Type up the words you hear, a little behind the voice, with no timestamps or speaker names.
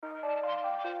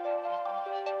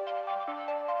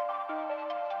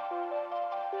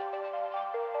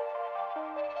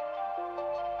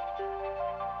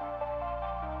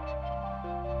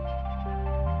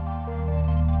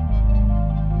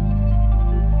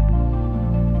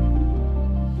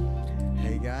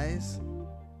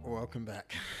welcome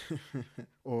back.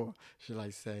 Or should I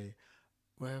say,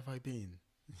 where have I been?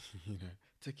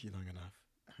 Took you long enough.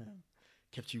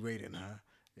 Kept you waiting, huh?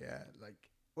 Yeah, like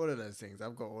all of those things.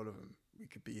 I've got all of them. We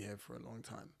could be here for a long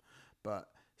time. But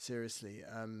seriously,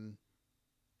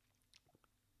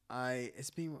 it's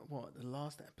been what the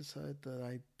last episode that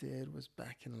I did was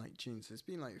back in like June, so it's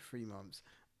been like 3 months.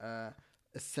 Uh,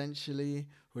 Essentially,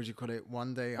 what do you call it?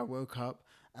 One day I woke up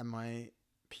and my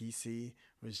PC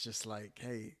was just like,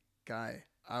 "Hey, guy,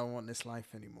 I don't want this life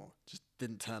anymore." Just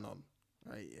didn't turn on,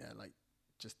 right? Yeah, like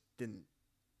just didn't.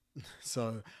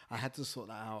 So I had to sort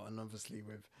that out, and obviously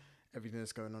with everything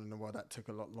that's going on in the world, that took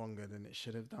a lot longer than it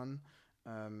should have done.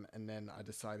 And then I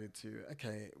decided to,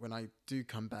 okay, when I do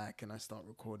come back and I start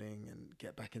recording and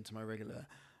get back into my regular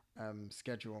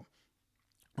schedule,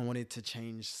 I wanted to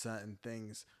change certain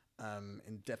things,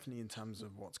 and definitely in terms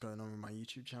of what's going on with my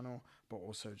YouTube channel, but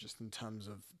also just in terms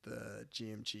of the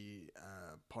GMG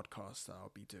podcast that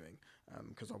I'll be doing,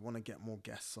 because I want to get more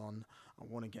guests on. I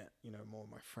want to get more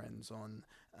of my friends on,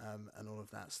 and all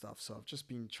of that stuff. So I've just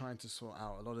been trying to sort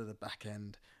out a lot of the back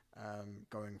end.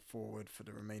 Going forward for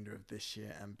the remainder of this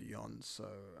year and beyond. So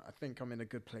I think I'm in a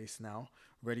good place now,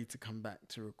 ready to come back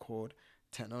to record.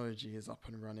 Technology is up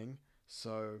and running.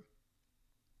 So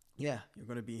yeah, you're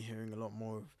going to be hearing a lot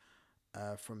more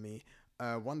from me.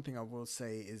 One thing I will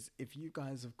say is if you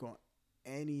guys have got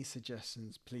any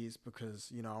suggestions, please,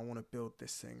 because I want to build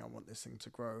this thing. I want this thing to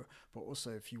grow. But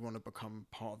also, if you want to become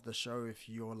part of the show, if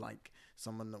you're like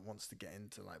someone that wants to get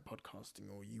into like podcasting,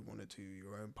 or you want to do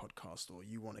your own podcast, or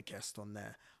you want a guest on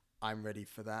there, I'm ready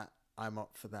for that. I'm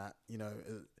up for that.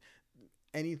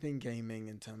 Anything gaming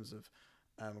in terms of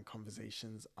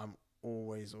conversations, I'm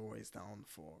always down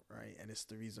for, right? And it's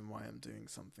the reason why I'm doing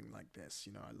something like this.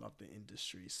 I love the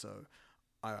industry, so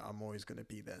I'm always going to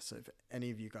be there. So if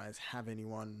any of you guys have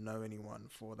anyone, know anyone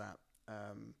for that,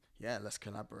 yeah, let's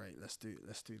collaborate. Let's do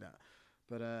that.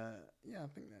 But yeah, I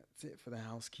think that's it for the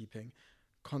housekeeping.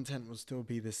 Content will still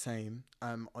be the same.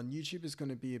 On YouTube, it's going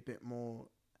to be a bit more.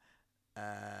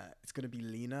 It's going to be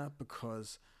leaner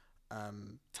because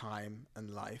time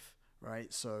and life,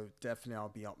 right? So definitely I'll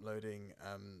be uploading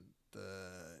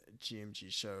the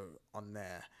GMG show on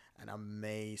there, and I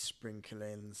may sprinkle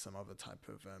in some other type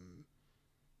of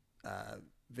uh,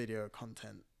 video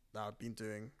content that I've been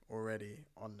doing already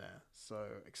on there. So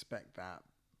expect that.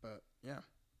 But yeah,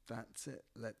 that's it.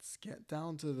 Let's get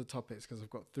down to the topics because I've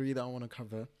got three that I want to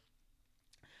cover.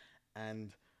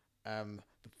 And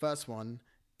the first one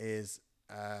is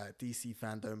DC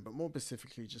fandom, but more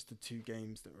specifically, just the two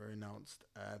games that were announced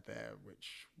there,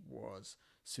 which was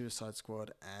Suicide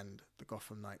Squad and the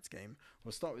Gotham Knights game.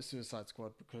 We'll start with Suicide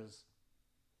Squad because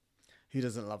who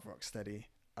doesn't love Rocksteady?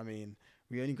 I mean,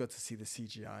 we only got to see the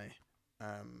CGI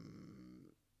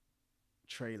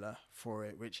trailer for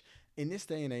it, which in this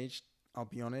day and age, I'll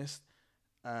be honest,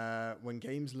 when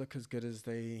games look as good as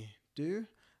they do,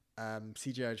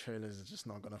 CGI trailers are just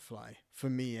not gonna fly for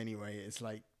me anyway. It's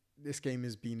like this game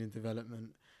has been in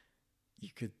development. You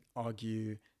could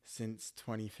argue since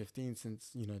 2015,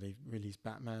 since they released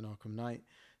Batman Arkham Knight.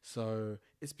 So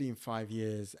it's been 5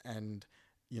 years, and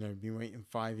been waiting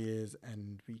 5 years,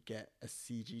 and we get a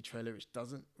CG trailer which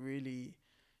doesn't really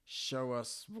show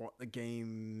us what the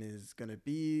game is gonna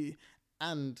be,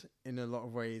 and in a lot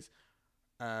of ways,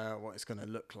 what it's gonna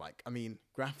look like. I mean,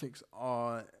 graphics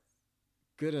are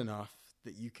good enough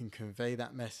that you can convey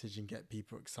that message and get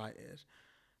people excited,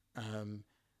 um,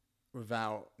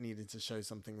 without needing to show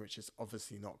something which is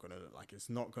obviously not going to look like it's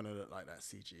not going to look like that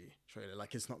CG trailer.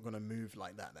 Like it's not going to move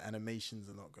like that. The animations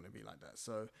are not going to be like that.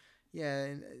 So yeah,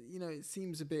 it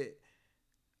seems a bit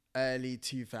early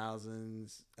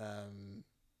 2000s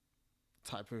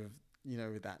type of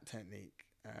with that technique.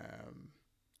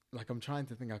 Like I'm trying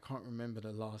to think. I can't remember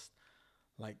the last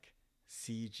like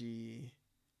CG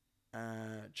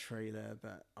trailer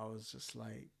that I was just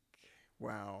like,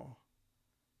 wow,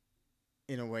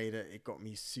 in a way that it got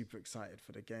me super excited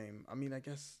for the game. I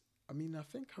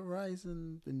think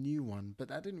Horizon, the new one, but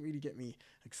that didn't really get me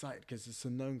excited because it's a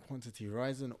known quantity.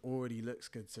 Horizon already looks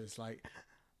good, so it's like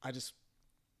I just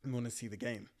want to see the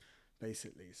game,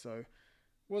 basically. So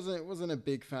wasn't a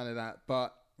big fan of that,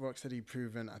 but Rocksteady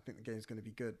proven. I think the game's going to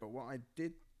be good. But what I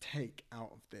did take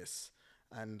out of this,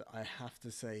 and I have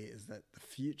to say, is that the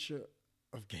future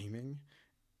of gaming,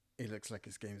 it looks like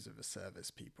it's games of a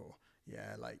service, people.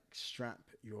 Yeah, like strap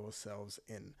yourselves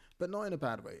in, but not in a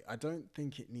bad way. I don't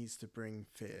think it needs to bring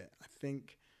fear. I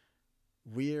think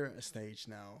we're at a stage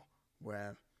now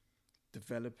where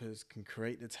developers can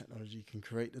create the technology, can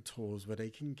create the tools where they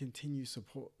can continue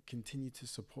to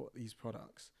support these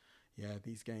products, yeah,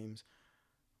 these games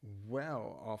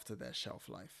well after their shelf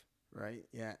life, right?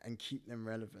 Yeah, and keep them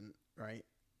relevant, right?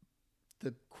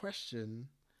 The question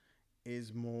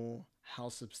is more how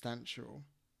substantial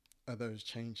are those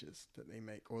changes that they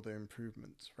make or the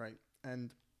improvements, right?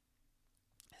 And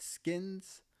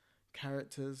skins,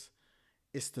 characters,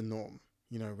 it's the norm.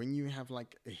 You know, when you have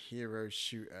like a hero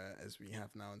shooter, as we have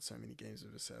now in so many games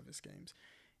of the service games,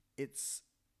 it's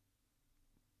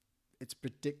it's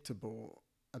predictable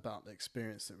about the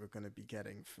experience that we're going to be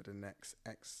getting for the next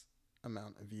X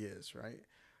amount of years, right?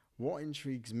 What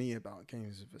intrigues me about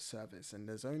games of a service, and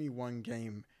there's only one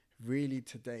game really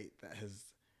to date that has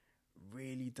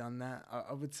really done that.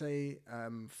 I would say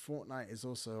Fortnite is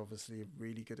also obviously a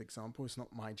really good example. It's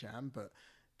not my jam, but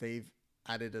they've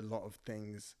added a lot of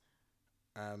things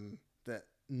that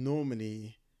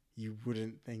normally you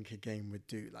wouldn't think a game would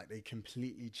do. Like they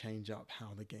completely change up how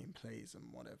the game plays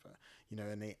and whatever, you know,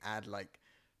 and they add like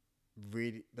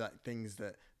really like things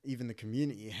that even the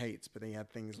community hates, but they add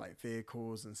things like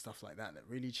vehicles and stuff like that that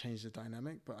really change the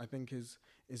dynamic. But I think is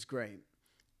great,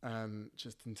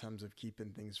 just in terms of keeping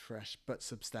things fresh but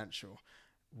substantial.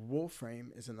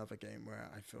 Warframe is another game where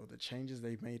I feel the changes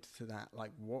they've made to that,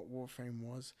 like what Warframe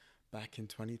was back in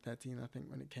 2013, I think,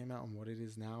 when it came out, and what it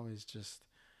is now is just,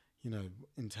 you know,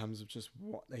 in terms of just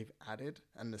what they've added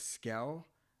and the scale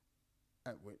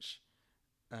at which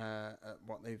at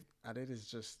what they've added is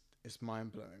just it's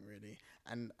mind blowing, really.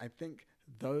 And I think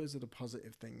those are the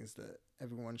positive things that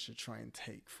everyone should try and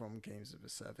take from games of a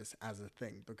service as a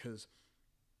thing, because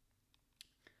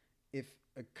if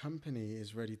a company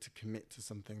is ready to commit to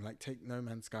something, like take No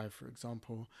Man's Sky for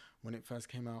example, when it first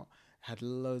came out, had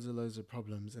loads of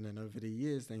problems, and then over the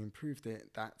years they improved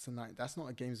it. That's not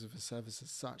a games of a service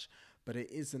as such, but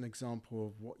it is an example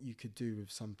of what you could do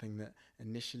with something that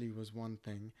initially was one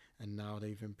thing, and now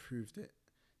they've improved it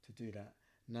to do that.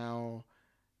 Now,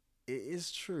 it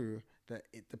is true that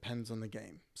it depends on the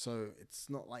game. So it's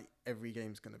not like every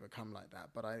game's going to become like that.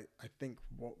 But I think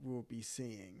what we'll be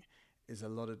seeing is a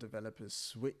lot of developers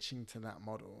switching to that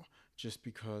model just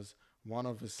because, one,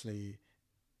 obviously,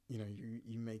 you know,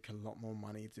 you make a lot more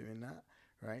money doing that,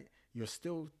 right? You're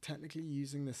still technically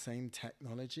using the same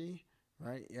technology,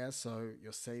 right? Yeah, so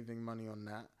you're saving money on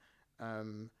that.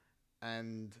 Um,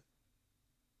 and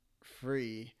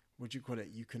free, what do you call it?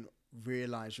 You can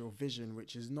realize your vision,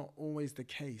 which is not always the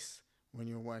case when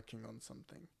you're working on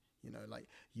something. You know, like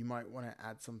you might want to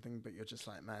add something, but you're just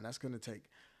like, man, that's going to take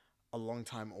a long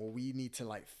time, or we need to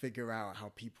like figure out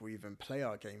how people even play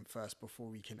our game first before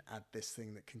we can add this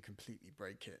thing that can completely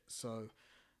break it. So,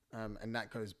 and that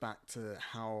goes back to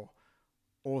how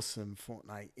awesome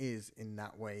Fortnite is in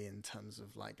that way, in terms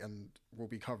of like, and we'll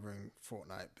be covering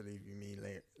Fortnite, believe you me,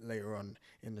 later on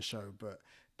in the show, but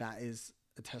that is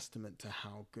a testament to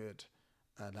how good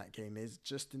that game is,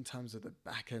 just in terms of the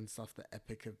back end stuff that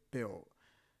Epic have built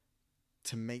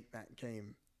to make that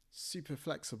game super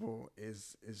flexible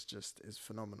is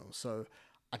phenomenal. So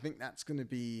I think that's going to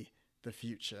be the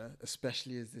future,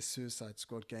 especially as this Suicide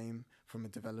Squad game from a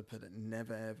developer that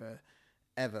never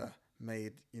ever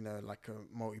made, you know, like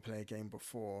a multiplayer game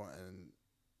before, and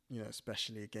you know,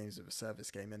 especially games of a service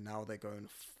game, and now they're going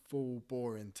full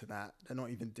bore into that. They're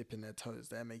not even dipping their toes.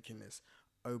 They're making this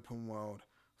open world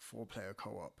 4-player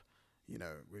co-op, you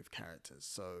know, with characters.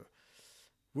 So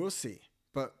we'll see.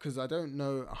 But because I don't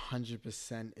know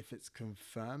 100% if it's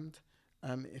confirmed,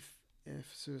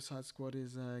 if Suicide Squad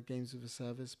is games of a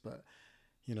service, but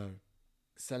you know,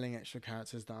 selling extra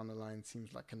characters down the line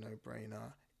seems like a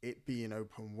no-brainer. It being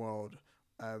open world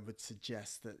would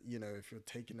suggest that, you know, if you're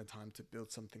taking the time to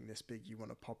build something this big, you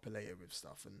want to populate it with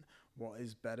stuff. And what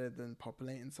is better than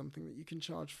populating something that you can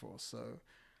charge for? So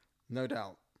no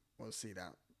doubt we'll see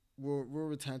that. We'll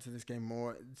return to this game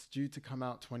more. It's due to come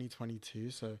out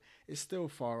 2022, so it's still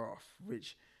far off,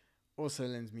 which also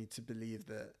lends me to believe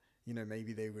that, you know,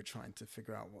 maybe they were trying to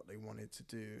figure out what they wanted to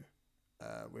do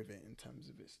with it in terms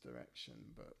of its direction,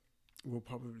 but we'll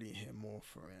probably hear more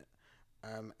for it.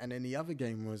 And then the other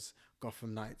game was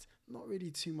Gotham Knights. Not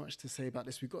really too much to say about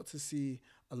this. We got to see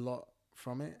a lot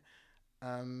from it.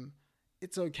 Um,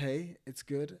 it's okay. It's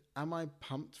good. Am I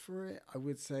pumped for it? I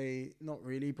would say not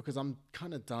really, because I'm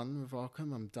kind of done with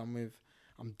Arkham. I'm done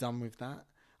with that.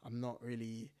 I'm not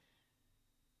really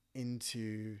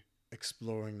into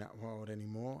exploring that world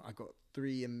anymore. I got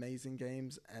three amazing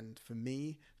games, and for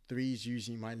me, three is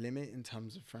usually my limit in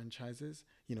terms of franchises.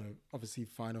 You know, obviously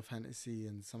Final Fantasy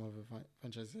and some other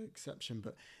franchises are exception,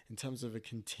 but in terms of a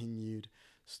continued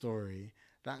story,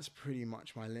 that's pretty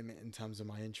much my limit in terms of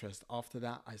my interest. After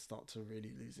that, I start to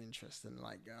really lose interest, and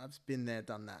like I've been there,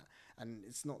 done that, and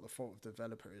it's not the fault of the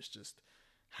developer. It's just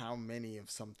how many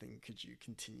of something could you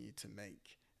continue to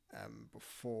make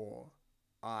before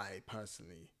I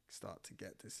personally start to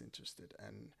get disinterested.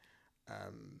 And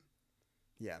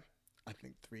yeah, I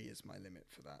think 3 is my limit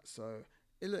for that. So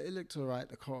it looked all right.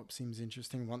 The co-op seems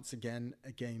interesting. Once again,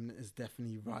 a game that is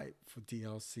definitely ripe for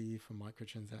DLC, for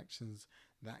microtransactions,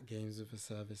 that games of a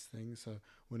service thing. So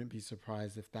wouldn't be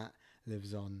surprised if that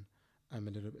lives on a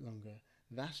little bit longer.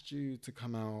 That's due to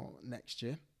come out next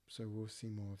year, so we'll see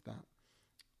more of that.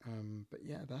 But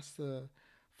yeah, that's the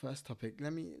first topic.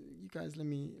 Let me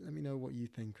know what you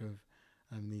think of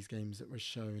these games that were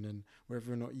shown, and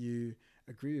whether or not you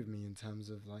agree with me in terms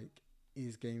of like,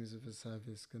 is games of a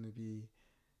service going to be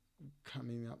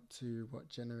coming up to what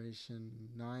generation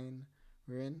 9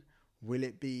 we're in? Will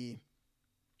it be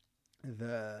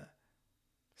the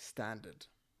standard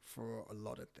for a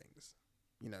lot of things?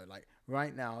 Like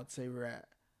right now, I'd say we're at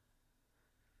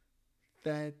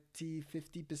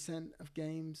 30-50% of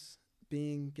games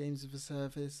being games of a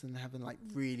service and having like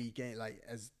really game, like,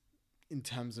 as in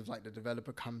terms of like the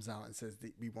developer comes out and says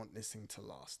that we want this thing to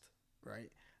last,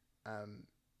 right? Um,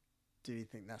 do you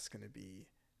think that's going to be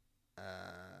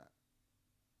uh,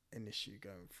 an issue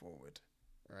going forward,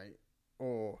 right?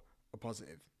 Or a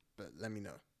positive? But let me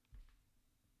know.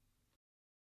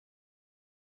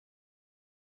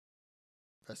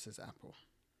 Versus Apple.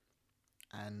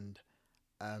 And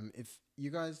if you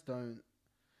guys don't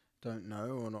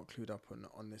know or not clued up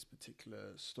on this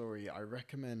particular story, I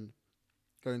recommend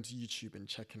going to YouTube and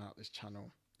checking out this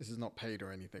channel. This is not paid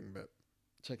or anything, but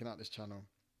checking out this channel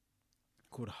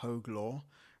called Hogue Law,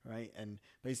 right? And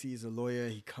basically, he's a lawyer.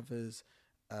 He covers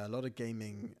a lot of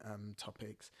gaming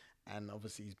topics, and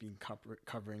obviously, he's been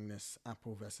covering this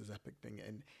Apple versus Epic thing,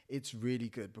 and it's really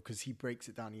good because he breaks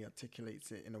it down. He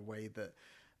articulates it in a way that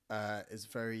is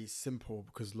very simple,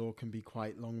 because law can be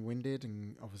quite long-winded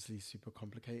and obviously super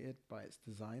complicated by its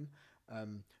design.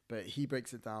 But he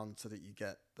breaks it down so that you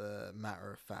get the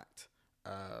matter of fact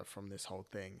from this whole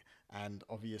thing. And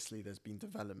obviously, there's been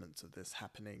developments of this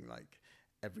happening like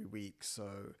every week.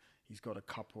 So he's got a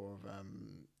couple of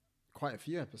quite a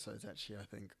few episodes actually, I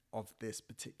think, of this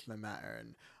particular matter.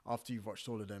 And after you've watched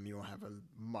all of them, you'll have a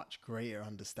much greater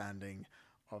understanding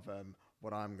of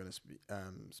what I'm going to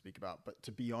speak about. But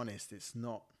to be honest, I'm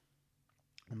not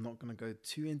going to go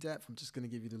too in depth. I'm just going to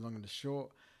give you the long and the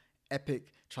short.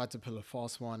 Epic tried to pull a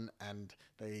fast one, and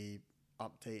they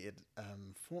updated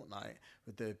Fortnite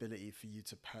with the ability for you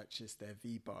to purchase their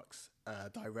V-Bucks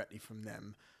directly from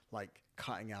them, like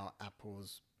cutting out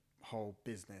Apple's whole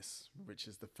business, which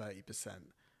is the 30%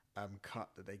 cut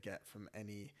that they get from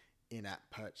any in-app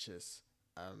purchase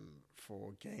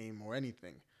for game or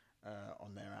anything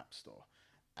on their app store.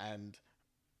 And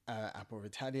Apple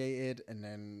retaliated, and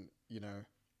then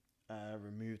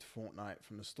removed Fortnite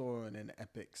from the store, and then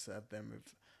Epic served them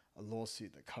with a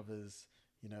lawsuit that covers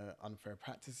unfair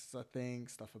practices, I think,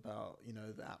 stuff about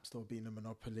the App Store being a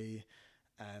monopoly,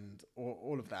 and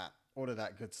all of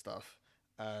that good stuff.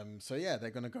 So yeah, they're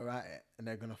gonna go at it, and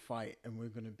they're gonna fight, and we're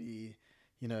gonna be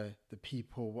the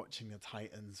people watching the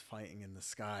Titans fighting in the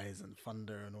skies and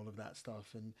thunder and all of that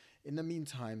stuff. And in the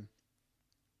meantime,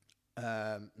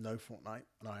 no Fortnite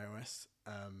on iOS.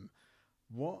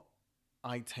 What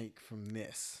I take from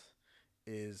this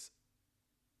is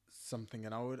something,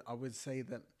 and I would say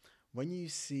that when you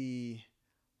see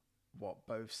what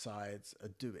both sides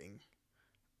are doing,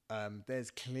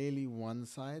 there's clearly one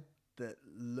side that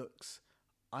looks,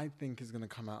 I think, is going to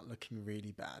come out looking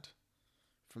really bad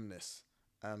from this,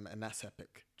 and that's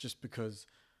Epic, just because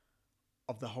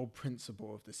of the whole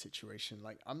principle of the situation.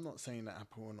 Like, I'm not saying that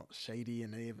Apple are not shady,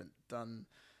 and they haven't done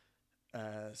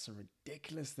some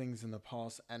ridiculous things in the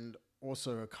past, and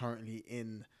also are currently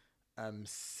in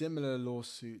similar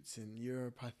lawsuits in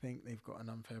Europe. I think they've got an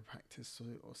unfair practice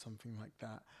suit or something like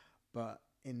that. But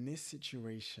in this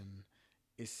situation,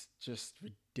 it's just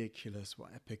ridiculous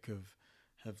what Epic have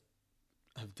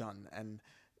have done. And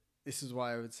this is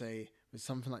why I would say with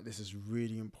something like this, it's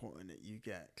really important that you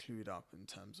get clued up in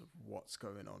terms of what's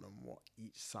going on and what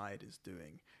each side is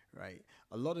doing, right?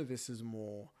 A lot of this is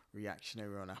more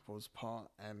reactionary on Apple's part,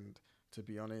 and to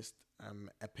be honest,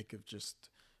 Epic have just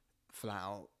flat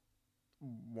out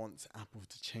wants Apple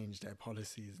to change their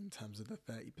policies in terms of the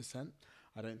 30%.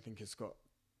 I don't think it's got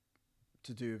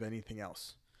to do with anything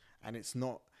else, and it's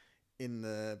not in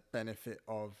the benefit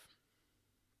of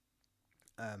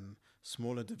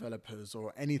smaller developers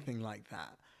or anything like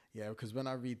that. Yeah, because when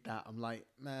I read that, I'm like,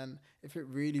 man, if it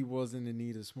really was in the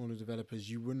need of smaller developers,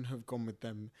 you wouldn't have gone with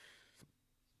them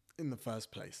in the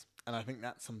first place. And I think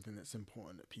that's something that's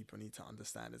important that people need to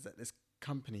understand, is that this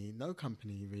company, no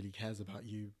company really cares about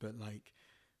you, but like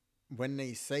when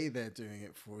they say they're doing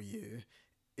it for you,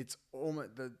 it's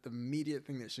almost the immediate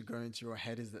thing that should go into your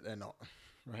head is that they're not.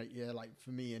 right? Yeah, like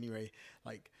for me anyway,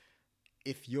 like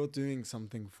if you're doing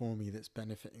something for me that's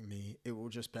benefiting me, it will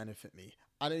just benefit me.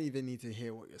 I don't even need to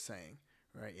hear what you're saying,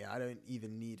 right? Yeah, I don't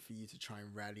even need for you to try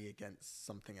and rally against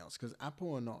something else because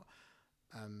Apple are not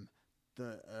um,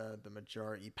 the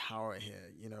majority power here.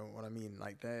 You know what I mean?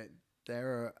 Like there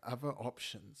are other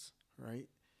options, right?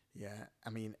 Yeah,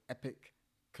 I mean Epic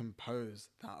composed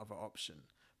that other option,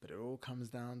 but it all comes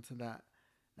down to that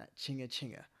chinga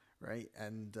chinga, right?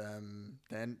 And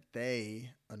then they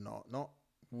are not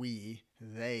we,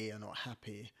 they are not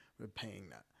happy with paying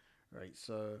that, right?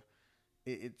 So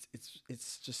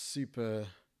it's just super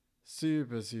shady,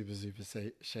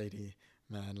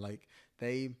 man. Like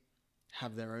they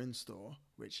have their own store,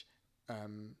 which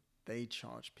um, they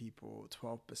charge people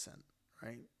 12%,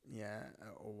 right? Yeah,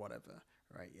 or whatever,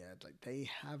 right? Yeah, like they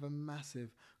have a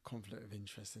massive conflict of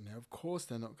interest in there. Of course,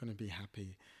 they're not going to be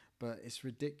happy, but it's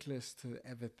ridiculous to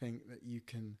ever think that you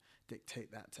can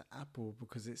dictate that to Apple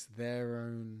because it's their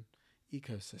own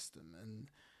ecosystem. And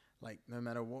like, no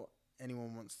matter what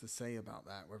anyone wants to say about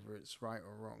that, whether it's right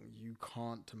or wrong, you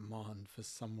can't demand for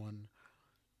someone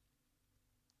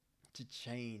to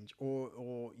change,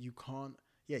 or you can't,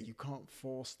 yeah, you can't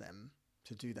force them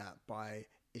to do that by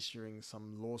issuing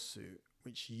some lawsuit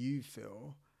which you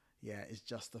feel, yeah, is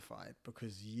justified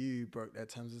because you broke their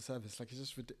terms of service. Like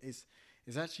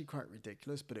it's actually quite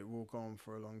ridiculous, but it will go on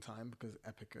for a long time because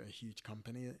Epic are a huge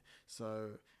company, so,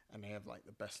 and they have like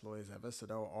the best lawyers ever, so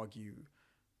they'll argue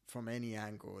from any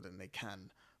angle that they can.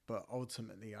 But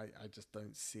ultimately, I just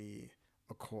don't see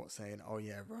a court saying, oh,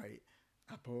 yeah, right,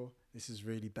 Apple, this is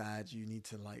really bad. You need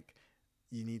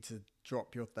to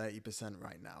drop your 30%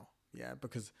 right now. Yeah,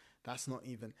 because that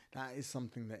is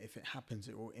something that if it happens,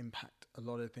 it will impact a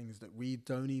lot of things that we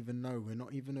don't even know. We're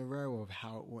not even aware of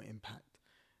how it will impact.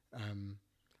 Um,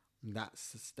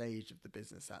 that's the stage of the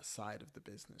business, that side of the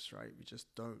business, right? We just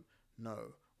don't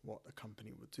know what the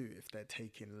company will do if they're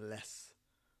taking less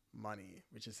money,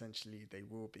 which essentially they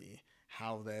will be,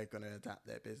 how they're going to adapt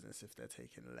their business if they're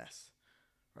taking less,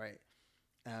 right?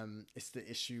 It's the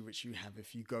issue which you have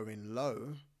if you go in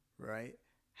low, right?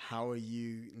 How are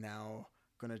you now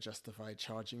going to justify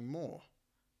charging more,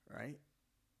 right?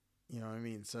 You know what I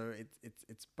mean? So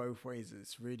it's both ways.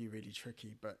 It's really really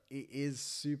tricky, but it is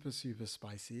super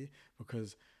spicy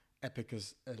because Epic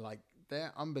is like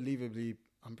they're unbelievably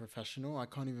unprofessional. I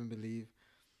can't even believe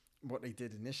what they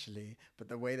did initially, but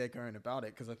the way they're going about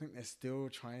it, because I think they're still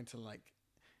trying to like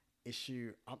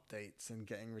issue updates and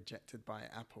getting rejected by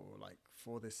Apple, like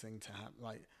for this thing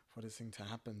to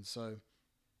happen, So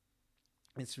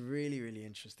it's really really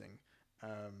interesting.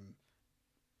 Um,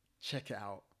 Check it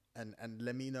out and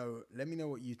let me know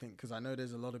what you think because I know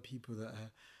there's a lot of people that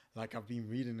are like I've been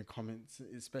reading the comments,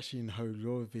 especially in Ho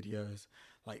Law videos.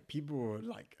 Like people are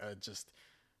like just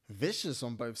vicious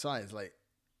on both sides. Like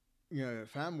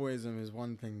fanboyism is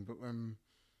one thing, but when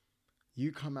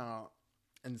you come out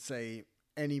and say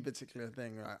any particular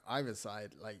thing, either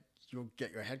side, like you'll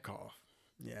get your head cut off.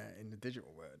 Yeah, in the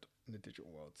digital world.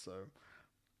 So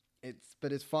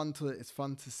it's fun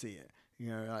to see it.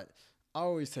 Like I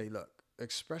always say, look,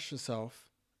 express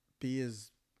yourself, be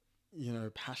as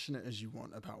passionate as you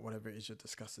want about whatever it is you're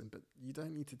discussing, but you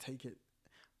don't need to take it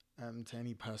to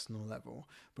any personal level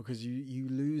because you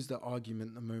lose the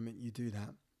argument the moment you do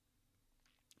that,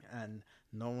 and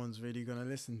no one's really gonna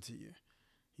listen to you.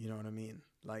 You know what I mean?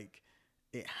 Like,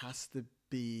 it has to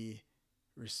be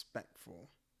respectful.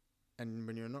 And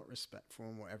when you're not respectful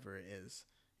in whatever it is,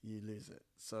 you lose it.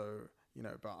 So,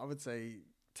 but I would say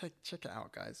check it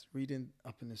out, guys. Reading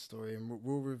up in this story, and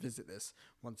we'll revisit this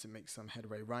once it makes some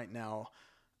headway. Right now,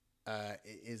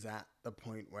 it is at the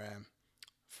point where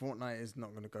Fortnite is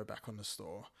not going to go back on the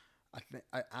store. I think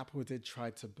Apple did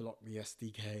try to block the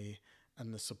SDK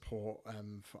and the support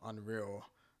for Unreal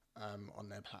on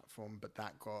their platform, but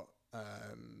that got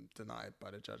denied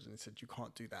by the judge, and they said you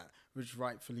can't do that, which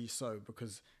rightfully so,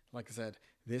 because like I said,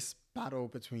 this battle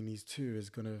between these two is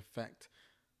going to affect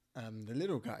the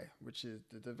little guy, which is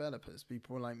the developers,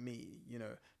 people like me,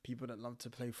 people that love to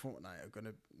play Fortnite are going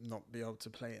to not be able to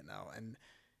play it now. And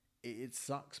it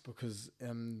sucks because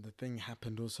the thing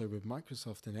happened also with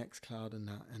Microsoft and xCloud and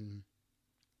that,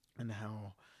 and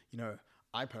how,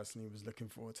 I personally was looking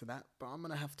forward to that, but I'm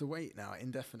going to have to wait now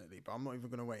indefinitely. But I'm not even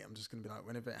going to wait. I'm just going to be like,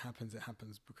 whenever it happens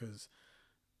because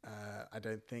I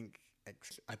don't think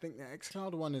I think the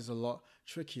xCloud one is a lot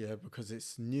trickier because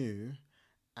it's new,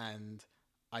 and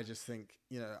I just think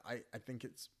I think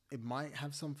it might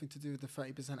have something to do with the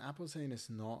 30%. Apple saying it's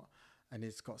not, and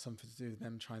it's got something to do with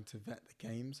them trying to vet the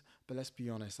games. But let's be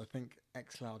honest, I think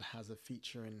xCloud has a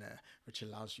feature in there which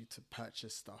allows you to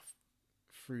purchase stuff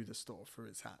through the store, through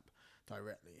its app,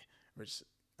 directly, which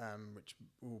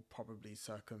will probably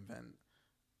circumvent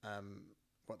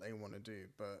what they want to do.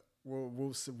 But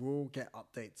we'll get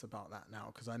updates about that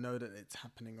now, because I know that it's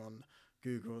happening on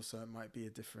Google, so it might be a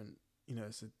different,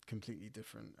 it's a completely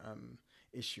different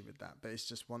issue with that. But it's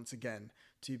just, once again,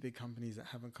 two big companies that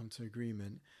haven't come to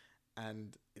agreement,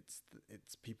 and it's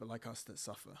people like us that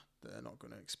suffer, that are not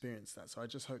going to experience that. So I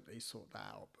just hope they sort that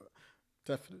out. But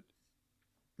definitely,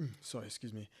 sorry,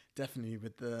 excuse me, definitely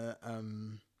with the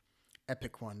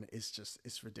Epic one,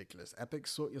 it's ridiculous. Epic,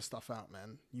 sort your stuff out,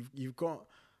 man. You've got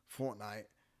Fortnite.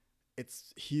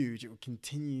 It's huge. It will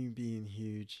continue being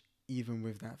huge even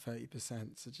with that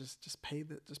 30%. So just pay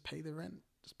the rent.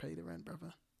 Just pay the rent,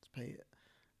 brother. Just pay it.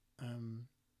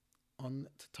 On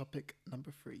to topic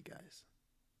number 3, guys.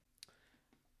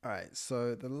 All right.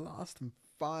 So the last and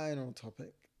final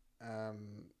topic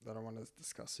that I want to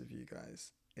discuss with you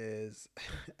guys is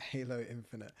Halo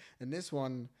Infinite, and this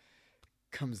one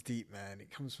comes deep, man.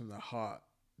 It comes from the heart.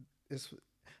 It's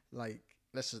like,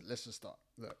 let's just start.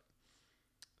 Look,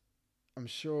 I'm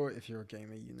sure if you're a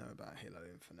gamer, you know about Halo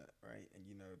Infinite, right? And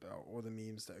you know about all the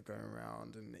memes that are going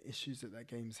around and the issues that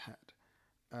game's had.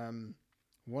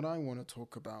 What I want to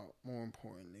talk about more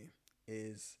importantly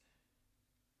is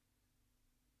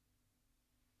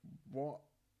what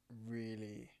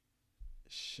really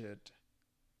should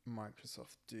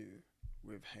Microsoft do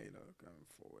with Halo going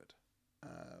forward.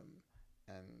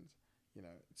 And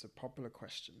it's a popular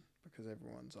question because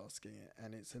everyone's asking it,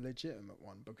 and it's a legitimate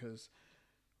one, because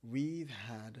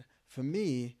for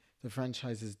me, the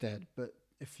franchise is dead. But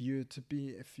if you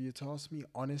were to ask me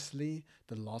honestly,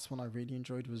 the last one I really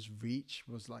enjoyed was Reach.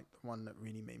 Was like the one that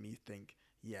really made me think,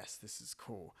 yes, this is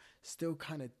cool. Still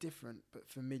kind of different, but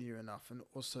familiar enough, and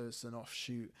also it's an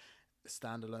offshoot,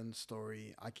 standalone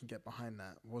story. I can get behind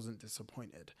that. Wasn't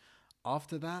disappointed.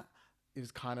 After that, it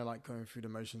was kind of like going through the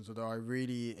motions, although I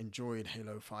really enjoyed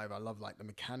Halo 5. I love like the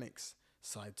mechanics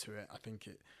side to it. I think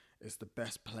it's the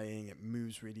best playing. It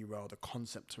moves really well. The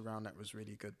concept around that was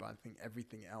really good, but I think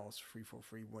everything else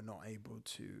 343 were not able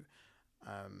to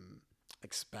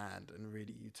expand and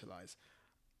really utilize.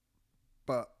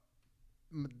 But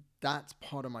that's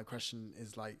part of my question,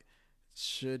 is like,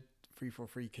 should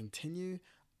 343 continue?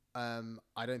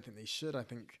 I don't think they should. I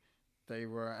think they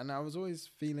were, and I was always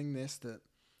feeling this, that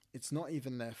it's not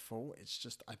even their fault. It's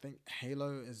just, I think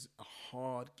Halo is a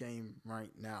hard game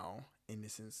right now in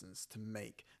this instance to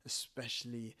make,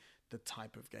 especially the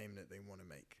type of game that they want to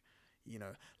make.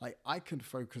 Like, I could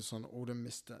focus on all the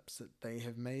missteps that they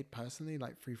have made personally,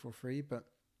 like 343, but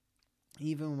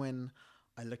even when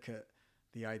I look at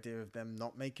the idea of them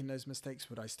not making those mistakes,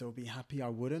 would I still be happy? I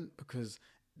wouldn't, because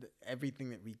everything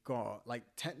that we got, like,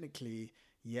 technically,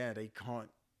 yeah, they can't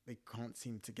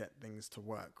seem to get things to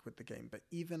work with the game. But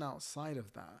even outside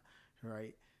of that,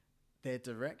 right, their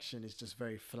direction is just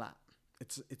very flat.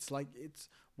 It's like, it's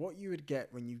what you would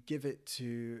get when you give it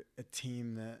to a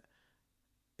team that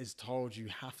is told you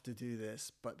have to do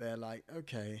this, but they're like,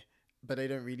 okay, but they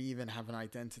don't really even have an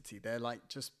identity. They're like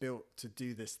just built to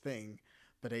do this thing,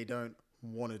 but they don't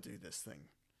want to do this thing,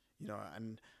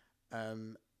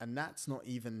 and that's not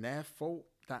even their fault.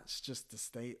 That's just the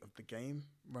state of the game,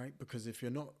 right? Because if you're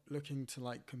not looking to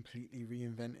like completely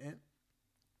reinvent it,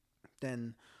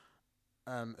 then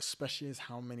especially as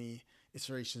how many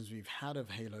iterations we've had of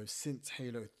Halo since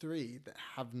Halo 3 that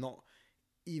have not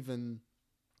even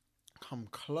come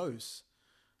close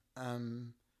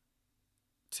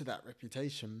to that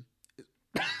reputation,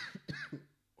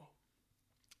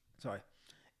 sorry,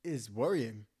 is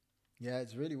worrying. Yeah,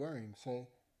 it's really worrying. So,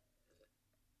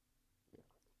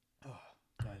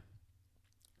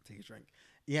 take a drink.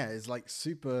 Yeah, it's like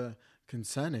super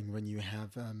concerning when you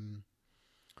have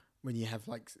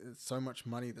like so much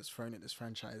money that's thrown at this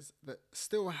franchise that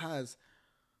still has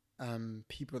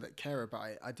people that care about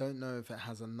it. I don't know if it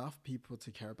has enough people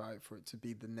to care about it for it to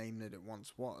be the name that it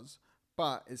once was,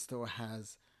 but it still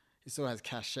has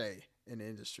cachet in the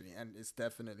industry, and it's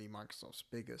definitely Microsoft's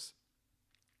biggest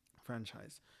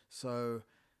franchise. So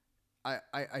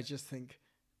I just think,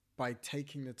 by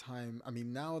taking the time, I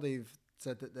mean, now they've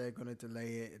said that they're going to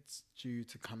delay it. It's due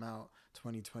to come out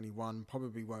 2021.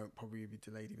 Probably won't probably be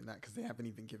delayed even that, because they haven't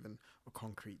even given a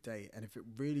concrete date. And if it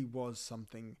really was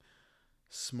something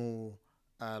small,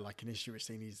 like an issue which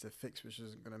they needed to fix, which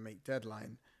isn't going to make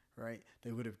deadline, right,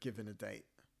 they would have given a date.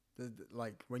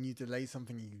 Like, when you delay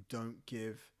something and you don't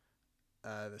give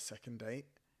the second date,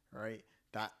 right,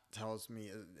 that tells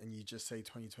me, and you just say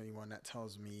 2021, that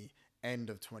tells me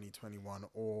end of 2021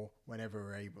 or whenever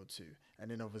we're able to. And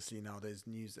then obviously now there's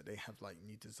news that they have like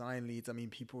new design leads. I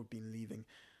mean, people have been leaving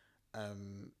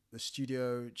the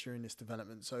studio during this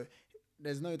development, so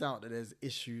there's no doubt that there's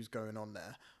issues going on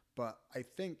there, but I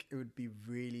think it would be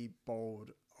really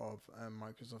bold of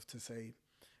Microsoft to say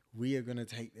we are going to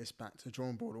take this back to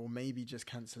drawing board, or maybe just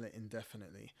cancel it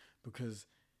indefinitely, because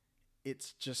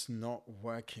it's just not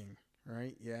working,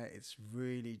 right? Yeah, it's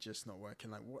really just not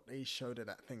working. Like what they showed at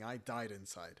that thing, I died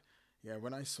inside. Yeah,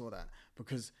 when I saw that,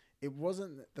 because it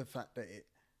wasn't the fact that it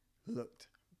looked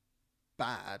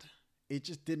bad, it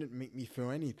just didn't make me feel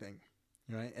anything,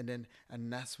 right? And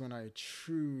that's when I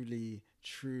truly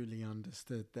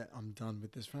understood that I'm done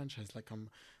with this franchise. Like, I'm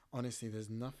honestly, there's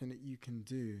nothing that you can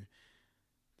do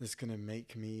that's gonna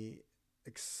make me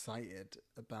excited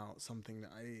about something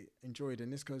that I enjoyed.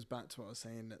 And this goes back to what I was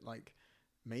saying, that like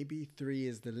maybe 3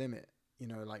 is the limit. You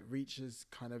know, like Reach is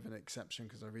kind of an exception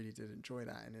because I really did enjoy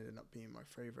that and it ended up being my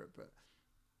favorite. But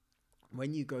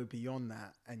when you go beyond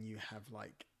that and you have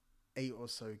like 8 or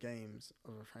so games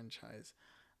of a franchise,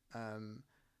 um,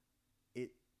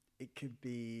 it it could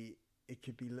be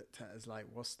looked at as like,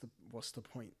 what's the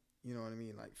point? You know what I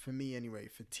mean? Like for me anyway,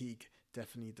 fatigue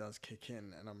definitely does kick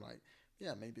in, and I'm like,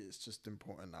 yeah, maybe it's just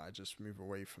important that I just move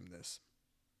away from this.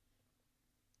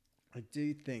 I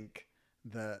do think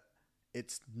that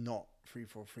it's not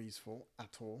 343's fault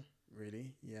at all,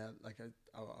 really. Yeah, like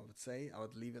I would say, I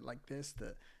would leave it like this,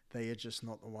 that they are just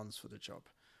not the ones for the job,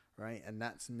 right? And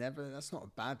that's not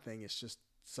a bad thing. It's just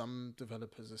some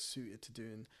developers are suited to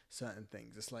doing certain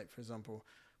things. It's like, for example,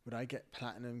 would I get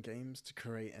Platinum Games to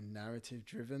create a narrative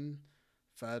driven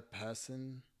third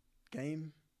person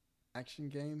game, action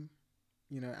game,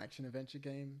 action adventure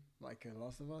game like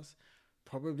Last of Us?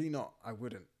 Probably not. I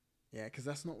wouldn't. Yeah, because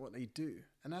that's not what they do,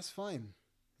 and that's fine.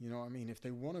 You know what I mean? If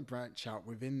they want to branch out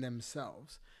within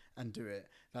themselves and do it,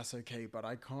 that's okay. But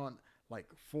I can't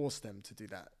like force them to do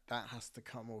that. That has to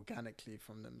come organically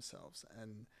from themselves.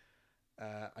 And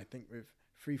I think with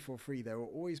 343, they were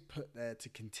always put there to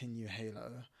continue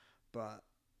Halo, but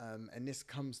and this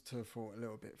comes to a fault a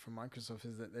little bit from Microsoft,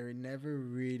 is that they never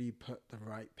really put the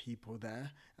right people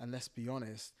there. And let's be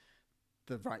honest,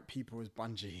 the right people was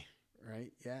Bungie,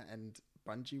 right? Yeah, and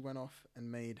Bungie went off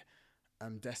and made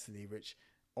Destiny, which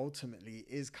ultimately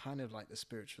is kind of like the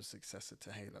spiritual successor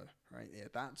to Halo, right? Yeah,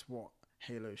 that's what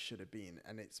Halo should have been,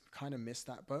 and it's kind of missed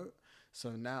that boat.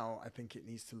 So now I think it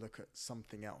needs to look at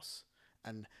something else,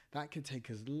 and that could take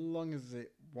as long as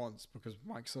it wants because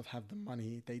Microsoft have the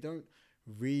money. They don't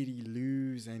really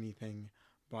lose anything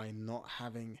by not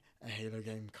having a Halo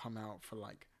game come out for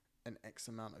like an X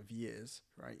amount of years,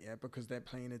 right? Yeah, because they're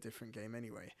playing a different game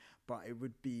anyway. But it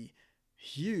would be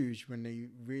huge when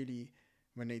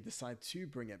they decide to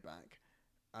bring it back,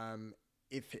 um,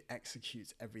 if it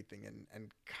executes everything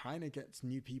and kind of gets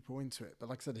new people into it. But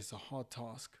like I said, it's a hard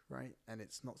task, right? And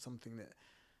it's not something that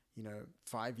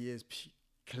 5 years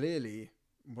clearly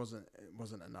wasn't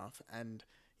enough, and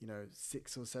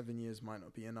 6 or 7 years might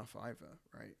not be enough either,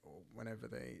 right? Or whenever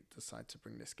they decide to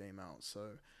bring this game out.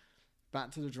 So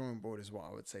back to the drawing board is what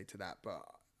I would say to that. But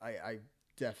I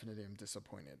definitely am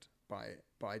disappointed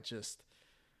by just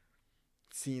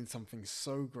seeing something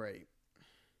so great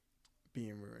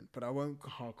being ruined. But I won't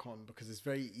hark on because it's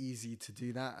very easy to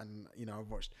do that. And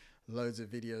I've watched loads of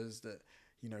videos that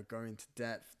go into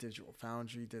depth. Digital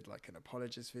Foundry did like an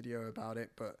apologist video about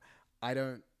it, but I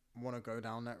don't want to go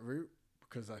down that route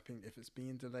because I think if it's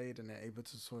being delayed and they're able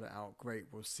to sort it out, great.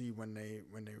 We'll see when they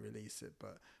release it.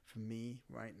 But for me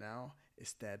right now,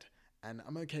 it's dead, and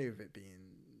I'm okay with it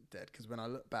being dead because when I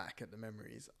look back at the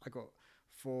memories, I got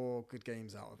 4 good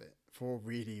games out of it, 4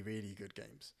 really good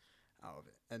games out of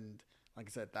it, and like I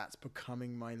said, that's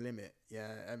becoming my limit.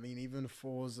 Yeah, I mean, even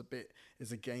 4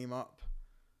 is a game up,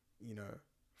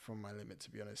 from my limit,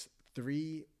 to be honest.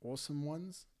 3 awesome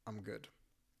ones, I'm good.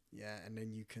 Yeah, and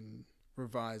then you can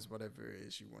revise whatever it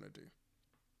is you want to do.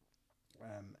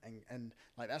 And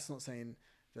like that's not saying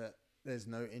that there's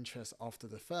no interest after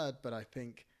the third, but I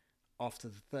think after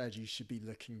the third you should be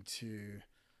looking to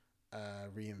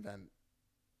reinvent,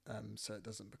 so it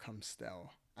doesn't become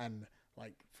stale. And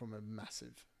like from a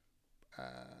massive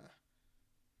uh,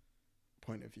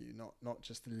 point of view, not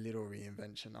just a little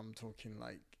reinvention. I'm talking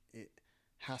like it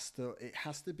has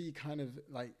to be kind of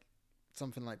like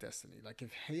something like Destiny. Like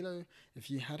if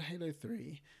you had Halo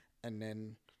 3 and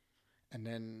then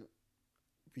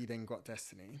we then got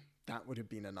Destiny, that would have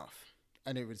been enough.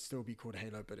 And it would still be called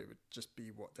Halo, but it would just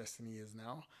be what Destiny is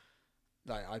now.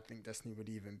 Like I think Destiny would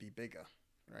even be bigger,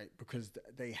 right? Because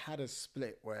they had a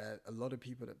split where a lot of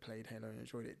people that played Halo and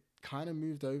enjoyed it kind of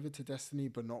moved over to Destiny,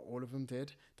 but not all of them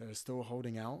did. They were still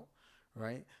holding out,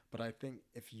 right? But I think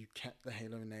if you kept the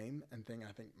Halo name and thing,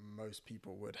 I think most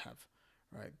people would have,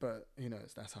 right? But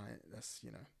that's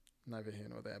neither here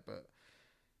nor there. But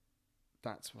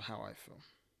that's how I feel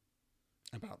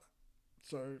about that.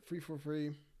 So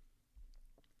 343.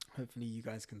 Hopefully you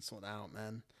guys can sort that out,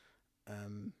 man.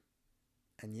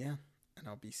 And yeah, and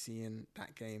I'll be seeing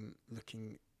that game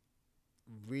looking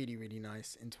really, really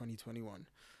nice in 2021.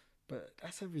 But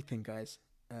that's everything, guys.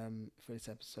 For this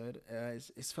episode,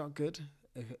 it's felt good.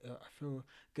 I feel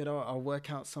good. I'll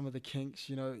work out some of the kinks.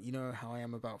 You know how I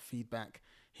am about feedback.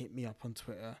 Hit me up on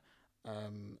Twitter.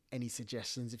 Any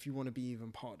suggestions? If you want to be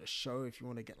even part of the show, if you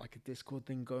want to get like a Discord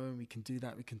thing going, we can do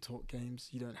that. We can talk games.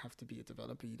 You don't have to be a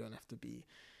developer. You don't have to be.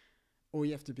 All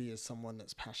you have to be is someone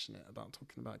that's passionate about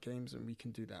talking about games, and we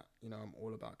can do that. I'm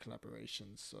all about collaboration,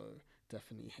 so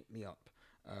definitely hit me up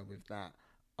with that.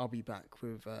 I'll be back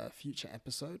with a future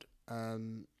episode.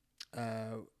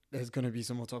 There's going to be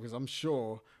some more topics. I'm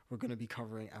sure we're going to be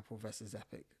covering Apple versus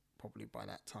Epic probably by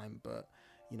that time. But,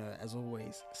 as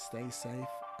always, stay safe,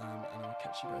 and I'll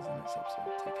catch you guys in the next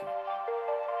episode. Take care.